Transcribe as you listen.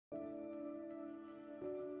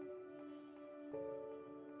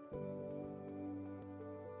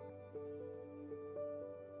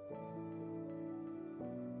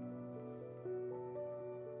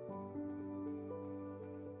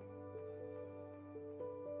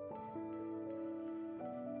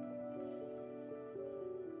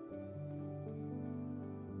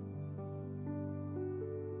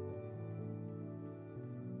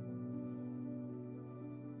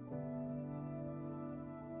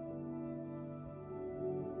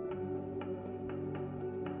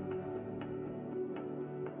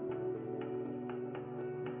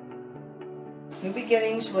New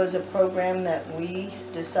Beginnings was a program that we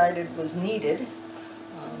decided was needed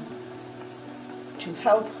to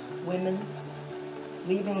help women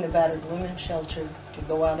leaving the battered women's shelter to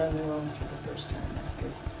go out on their own for the first time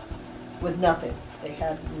with nothing. They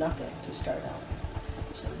had nothing to start out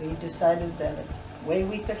with. So we decided that a way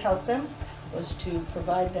we could help them was to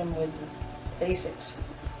provide them with the basics: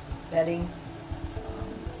 bedding,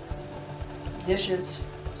 dishes,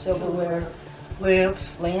 silverware,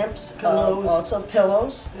 lamps, pillows, also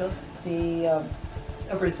pillows, yeah. the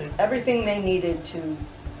everything they needed to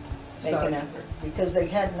make an effort, because they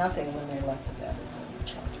had nothing when they left the battered women's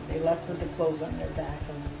shelter. They left with the clothes on their back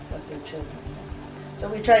and what their children had. So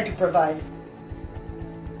we tried to provide.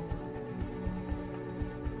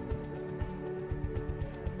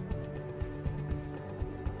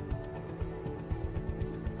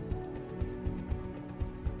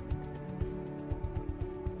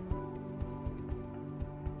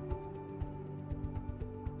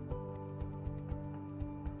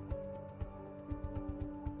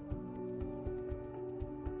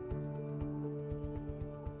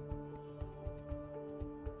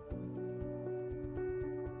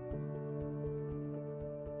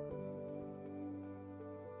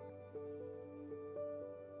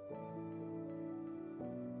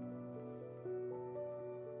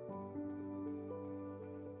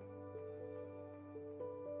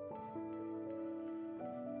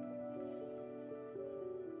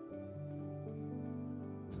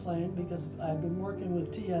 Playing because I've been working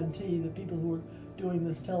with TNT, the people who were doing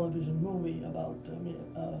this television movie about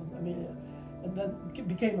Amelia, and then it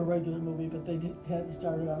became a regular movie, but they had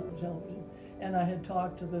started out on television. And I had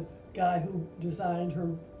talked to the guy who designed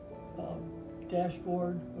her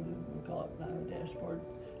dashboard, what do we call it, not a dashboard,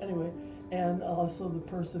 anyway, and also the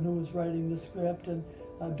person who was writing the script, and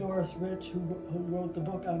Doris Rich, who wrote the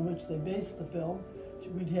book on which they based the film.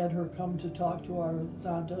 We'd had her come to talk to our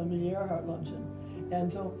Zonta Amelia Earhart luncheon.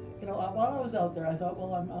 And so, you know, while I was out there, I thought,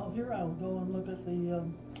 well, I'm out here, I'll go and look at the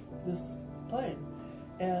this plane.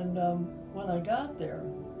 And when I got there,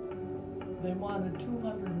 they wanted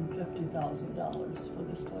 $250,000 for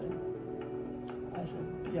this plane. I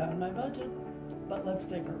said, beyond my budget, but let's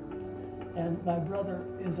take her. And my brother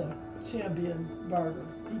is a champion barter.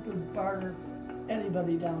 He could barter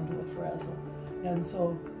anybody down to a frazzle. And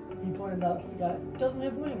so he pointed out to the guy, it doesn't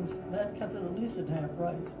have wings. That cuts it at least in half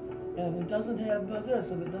price. And it doesn't have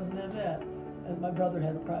this, and it doesn't have that. And my brother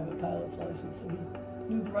had a private pilot's license, so he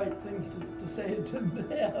knew the right things to say it didn't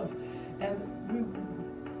have. And we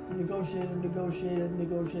negotiated.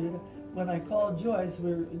 When I called Joyce,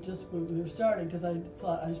 we were starting, because I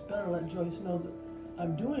thought I better let Joyce know that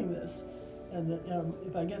I'm doing this, and that, you know,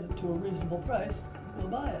 if I get it to a reasonable price, we'll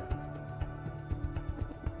buy it.